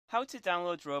How to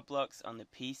download Roblox on the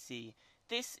PC.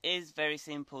 This is very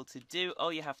simple to do.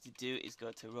 All you have to do is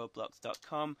go to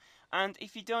roblox.com, and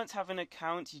if you don't have an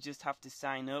account you just have to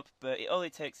sign up, but it only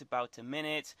takes about a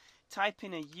minute. Type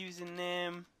in a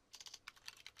username,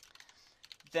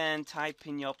 then type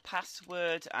in your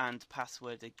password and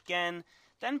password again,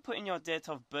 then put in your date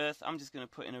of birth. I'm just going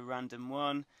to put in a random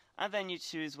one, and then you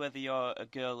choose whether you're a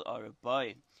girl or a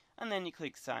boy, and then you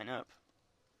click sign up.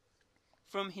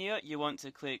 From here you want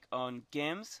to click on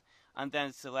games and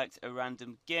then select a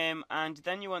random game, and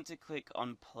then you want to click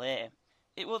on play.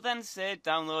 It will then say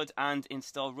download and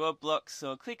install Roblox,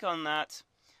 so click on that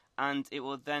and it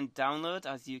will then download,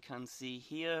 as you can see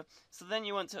here. So then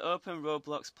you want to open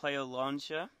Roblox Player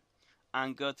Launcher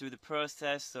and go through the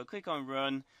process, so click on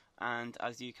run, and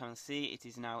as you can see it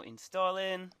is now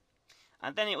installing.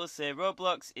 And then it will say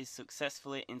Roblox is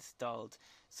successfully installed.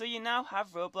 So you now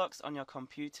have Roblox on your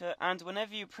computer, and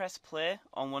whenever you press play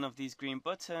on one of these green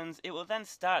buttons, it will then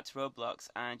start Roblox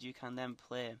and you can then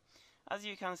play. As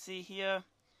you can see here,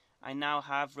 I now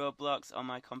have Roblox on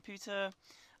my computer,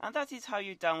 and that is how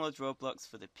you download Roblox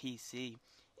for the PC.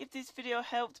 If this video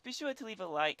helped, be sure to leave a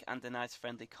like and a nice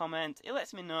friendly comment. It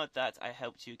lets me know that I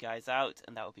helped you guys out,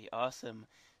 and that would be awesome.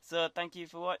 So thank you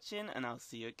for watching, and I'll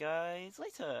see you guys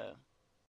later.